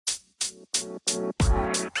Hi,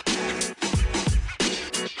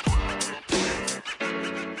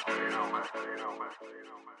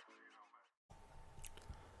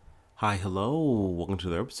 hello. Welcome to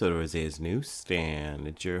the episode of Isaiah's Newsstand.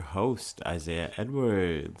 It's your host, Isaiah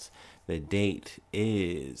Edwards. The date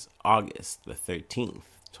is August the 13th,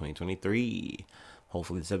 2023.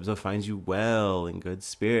 Hopefully, this episode finds you well, in good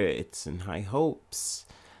spirits, and high hopes.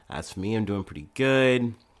 As for me, I'm doing pretty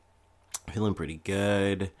good. Feeling pretty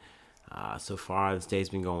good. So far, this day's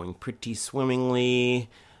been going pretty swimmingly.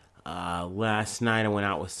 Last night I went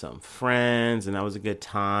out with some friends and that was a good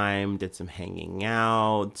time. Did some hanging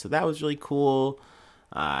out, so that was really cool.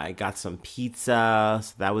 I got some pizza,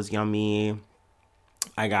 so that was yummy.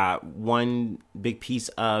 I got one big piece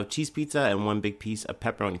of cheese pizza and one big piece of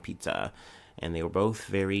pepperoni pizza, and they were both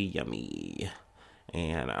very yummy.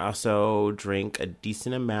 And I also drank a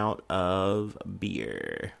decent amount of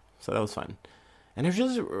beer, so that was fun. And there's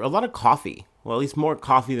just a lot of coffee. Well, at least more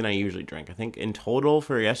coffee than I usually drink. I think in total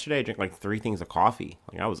for yesterday, I drank like 3 things of coffee.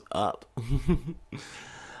 Like I was up.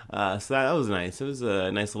 So that was nice. It was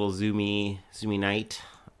a nice little zoomy night.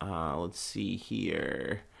 Let's see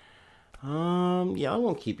here. Yeah, I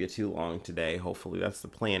won't keep you too long today. Hopefully, that's the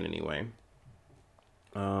plan anyway.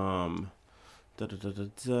 Da da da da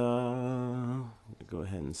da. Go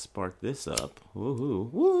ahead and spark this up.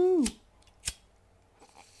 Woohoo! Woo!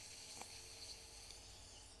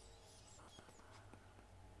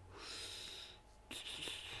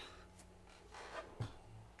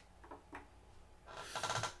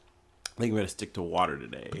 I think I'm gonna stick to water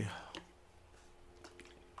today.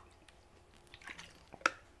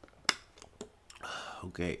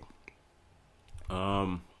 Okay.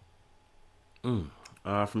 From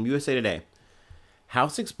USA Today.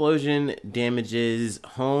 House explosion damages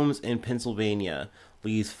homes in Pennsylvania.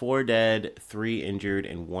 Leaves 4 dead, 3 injured,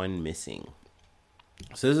 and 1 missing.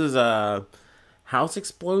 So this is a house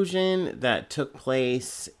explosion that took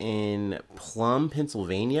place in Plum,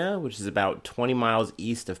 Pennsylvania, which is about 20 miles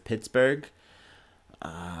east of Pittsburgh.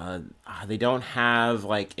 They don't have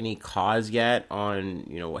like any cause yet on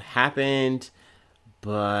what happened,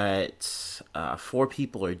 but 4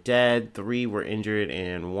 people are dead, 3 were injured,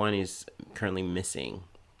 and 1 is currently missing.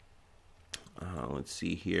 Let's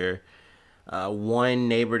see here. One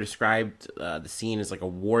neighbor described the scene as like a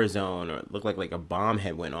war zone, or it looked like a bomb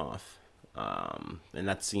had went off. And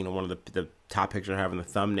that's one of the top pictures I have in the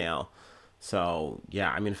thumbnail. So yeah,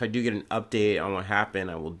 I mean, if I do get an update on what happened,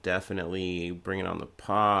 I will definitely bring it on the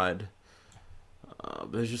pod.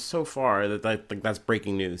 But there's just so far that's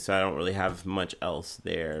breaking news, so I don't really have much else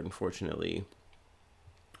there, unfortunately.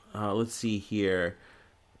 Let's see here.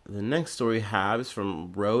 The next story we have is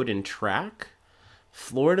from Road and Track.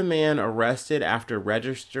 Florida man arrested after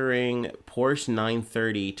registering Porsche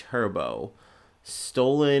 930 Turbo.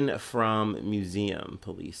 Stolen from museum,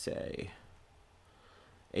 police say.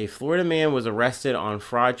 A Florida man was arrested on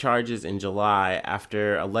fraud charges in July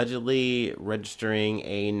after allegedly registering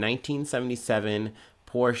a 1977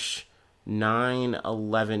 Porsche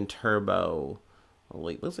 911 Turbo. Oh,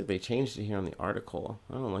 wait, looks like they changed it here on the article.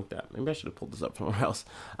 I don't like that. Maybe I should have pulled this up somewhere else.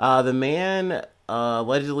 The man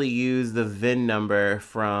allegedly used the VIN number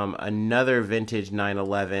from another vintage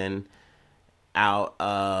 911 out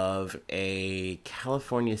of a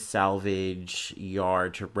California salvage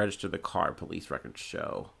yard to register the car, police records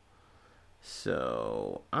show.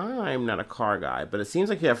 So, I'm not a car guy, but it seems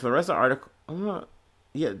like, yeah, for the rest of the article,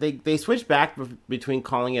 yeah, they switched back between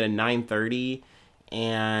calling it a 930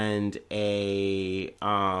 and a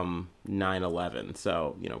 911.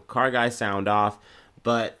 So, car guys sound off.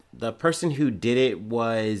 But the person who did it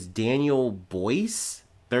was Daniel Boyce,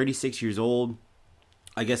 36 years old.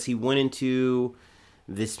 I guess he went into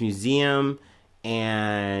this museum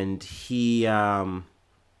and he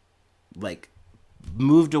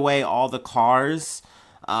moved away all the cars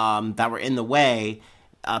that were in the way.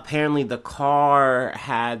 Apparently the car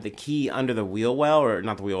had the key under the wheel well, or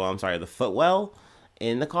not the wheel well, I'm sorry, the footwell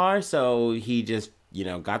in the car. So he just,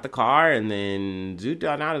 got the car and then zooped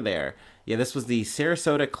on out of there. Yeah, this was the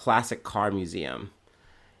Sarasota Classic Car Museum.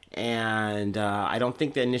 And I don't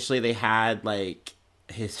think that initially they had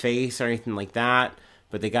his face or anything like that,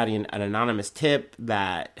 but they got an anonymous tip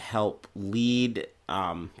that helped lead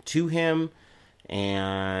to him,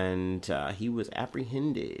 and he was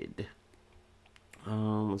apprehended.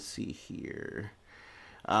 Let's see here.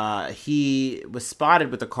 He was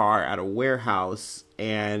spotted with the car at a warehouse,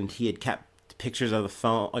 and he had kept pictures of the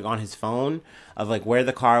phone, on his phone, of where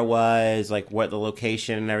the car was, what the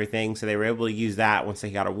location and everything. So they were able to use that once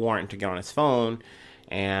they got a warrant to get on his phone.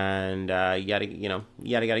 And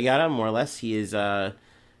yada, more or less. He is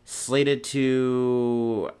slated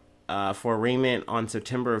to for arraignment on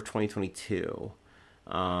September of 2022.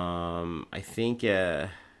 I think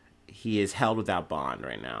he is held without bond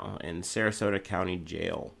right now in Sarasota County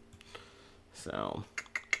Jail. So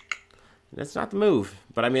that's not the move.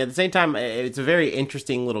 But I mean, at the same time, it's a very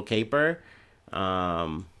interesting little caper.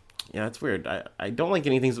 Yeah, that's weird. I don't like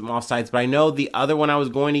anything from off sites, but I know the other one I was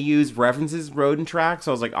going to use references Road and Track,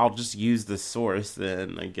 so I was like, I'll just use the source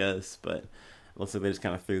then, I guess. But it looks like they just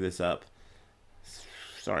kind of threw this up.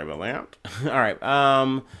 Sorry about that. All right.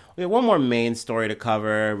 We have one more main story to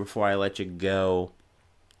cover before I let you go.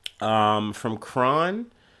 From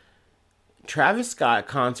Kron, Travis Scott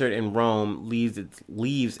concert in Rome leaves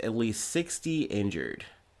at least 60 injured.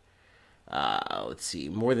 Let's see.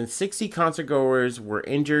 More than 60 concertgoers were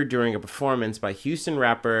injured during a performance by Houston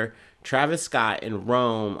rapper Travis Scott in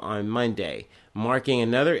Rome on Monday, marking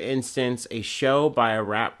another instance a show by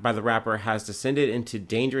the rapper has descended into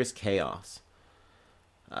dangerous chaos.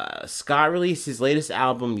 Scott released his latest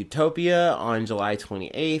album, Utopia, on July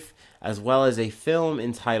 28th, as well as a film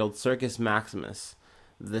entitled Circus Maximus.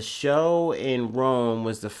 The show in Rome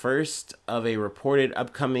was the first of a reported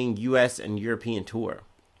upcoming U.S. and European tour.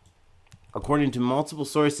 According to multiple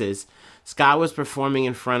sources, Scott was performing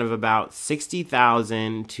in front of about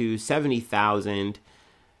 60,000 to 70,000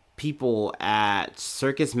 people at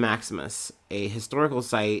Circus Maximus, a historical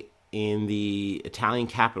site in the Italian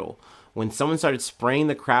capital, when someone started spraying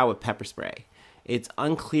the crowd with pepper spray. It's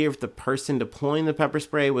unclear if the person deploying the pepper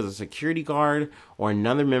spray was a security guard or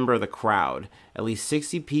another member of the crowd. At least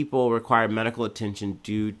 60 people required medical attention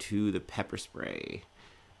due to the pepper spray.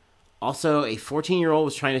 Also, a 14-year-old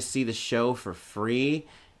was trying to see the show for free,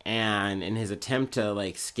 and in his attempt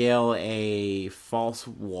to scale a false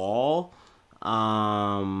wall,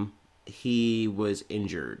 he was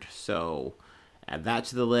injured. So add that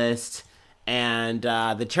to the list. And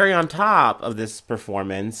the cherry on top of this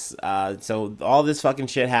performance, so all this fucking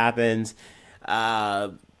shit happens.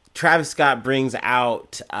 Travis Scott brings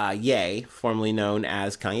out Ye, formerly known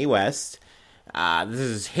as Kanye West. This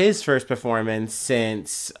is his first performance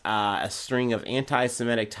since a string of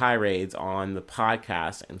anti-Semitic tirades on the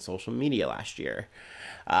podcast and social media last year.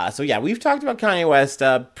 So yeah, we've talked about Kanye West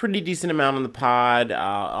a pretty decent amount on the pod.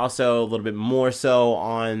 Also a little bit more so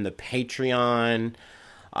on the Patreon.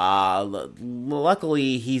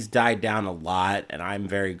 Luckily he's died down a lot, and I'm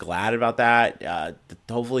very glad about that.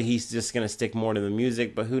 Hopefully he's just gonna stick more to the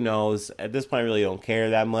music, but who knows? At this point I really don't care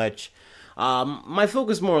that much. My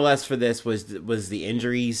focus more or less for this was the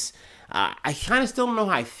injuries. I kind of still don't know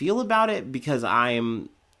how I feel about it, because I'm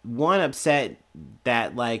upset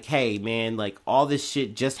that hey man, all this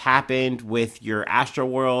shit just happened with your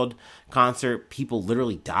Astroworld concert. People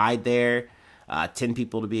literally died there, 10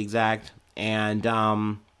 people to be exact. And,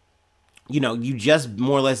 you just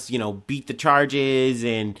more or less, beat the charges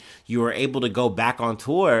and you were able to go back on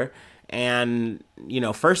tour. And,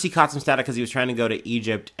 first he caught some static because he was trying to go to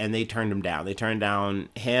Egypt, and they turned him down. They turned down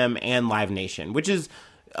him and Live Nation, which is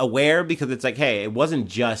aware, because it's hey, it wasn't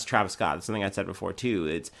just Travis Scott. It's something I said before too.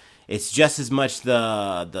 It's just as much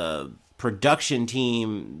the production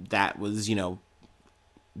team that was,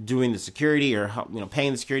 doing the security or,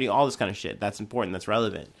 paying the security, all this kind of shit. That's important. That's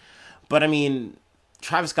relevant. But I mean,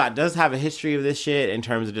 Travis Scott does have a history of this shit in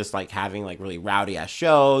terms of just having really rowdy ass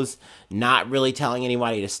shows, not really telling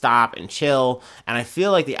anybody to stop and chill. And I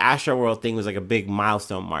feel like the Astroworld thing was a big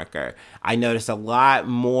milestone marker. I noticed a lot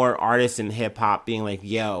more artists in hip hop being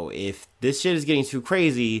yo, if this shit is getting too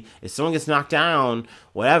crazy, if someone gets knocked down,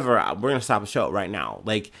 whatever, we're gonna stop a show right now.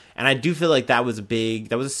 And I do feel like that was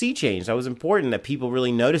a sea change. That was important, that people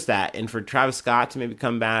really noticed that. And for Travis Scott to maybe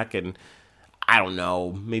come back and, I don't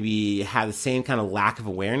know, maybe have the same kind of lack of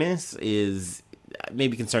awareness is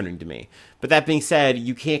maybe concerning to me. But that being said,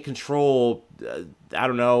 you can't control,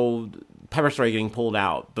 pepper spray getting pulled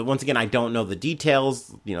out. But once again, I don't know the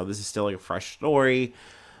details. This is still a fresh story.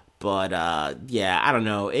 But, yeah, I don't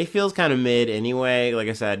know. It feels kind of mid anyway. Like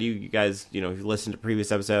I said, you guys, if you listened to the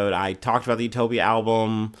previous episode, I talked about the Utopia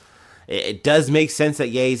album. It does make sense that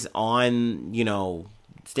Ye's on,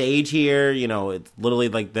 stage here. It's literally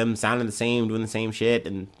them sounding the same, doing the same shit,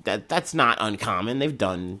 and that's not uncommon. They've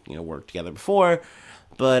done work together before,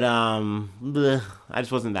 but I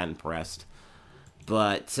just wasn't that impressed.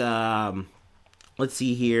 But let's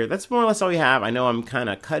see here. That's more or less all we have. I know I'm kind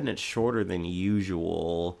of cutting it shorter than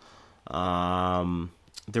usual.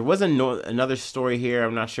 There was another story here.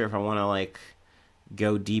 I'm not sure if I want to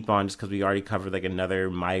go deep on, just because we already covered another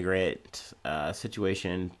migrant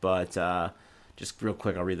situation, but just real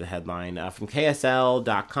quick, I'll read the headline. From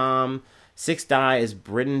KSL.com, 6 die as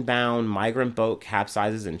Britain-bound migrant boat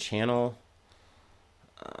capsizes in Channel.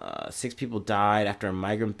 Six people died after a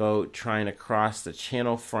migrant boat trying to cross the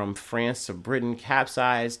channel from France to Britain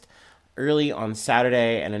capsized early on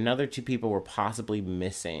Saturday, and another two people were possibly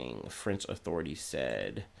missing, French authorities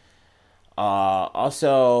said.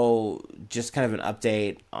 Also, just kind of an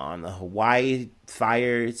update on the Hawaii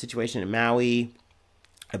fire situation in Maui.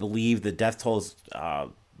 I believe the death tolls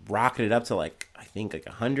rocketed up to I think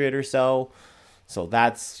 100 or so. So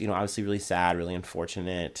that's, obviously really sad, really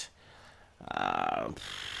unfortunate.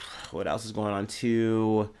 What else is going on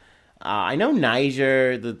too? I know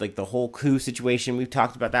Niger, the whole coup situation. We've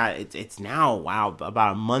talked about that. It's now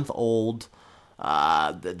about a month old.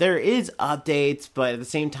 There is updates, but at the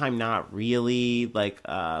same time, not really.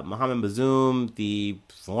 Mohamed Bazoum, the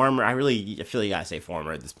former, I feel you gotta say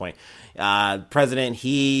former at this point, president,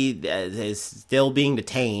 he is still being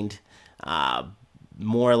detained.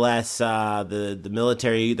 More or less, the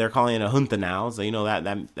military, they're calling it a junta now, so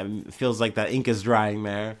that feels like the ink is drying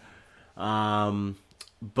there.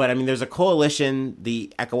 But I mean, there's a coalition,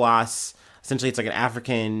 the ECOWAS. Essentially, it's like an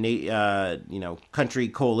African, country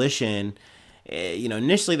coalition.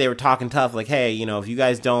 Initially they were talking tough, like, hey, if you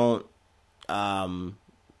guys don't turn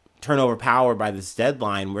over power by this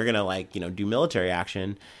deadline, we're gonna do military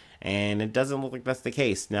action. And it doesn't look like that's the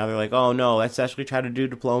case. Now they're like, oh no, let's actually try to do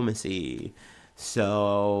diplomacy.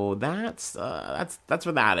 So that's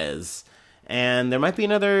what that is. And there might be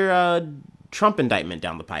another Trump indictment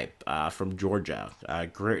down the pipe from Georgia.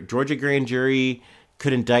 Georgia grand jury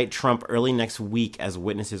could indict Trump early next week as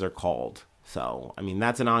witnesses are called. So, I mean,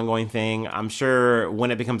 that's an ongoing thing. I'm sure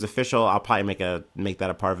when it becomes official, I'll probably make that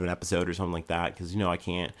a part of an episode or something like that. Because, I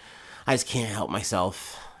just can't help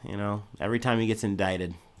myself. Every time he gets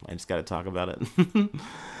indicted, I just got to talk about it.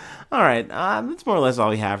 All right, that's more or less all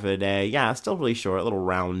we have for the day. Yeah, still really short, a little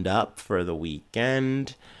roundup for the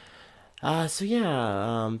weekend. Thank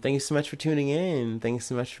you so much for tuning in. Thanks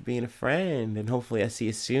so much for being a friend. And hopefully I see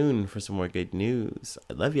you soon for some more good news.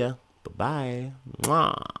 I love ya. Bye-bye.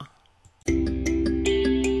 Mwah.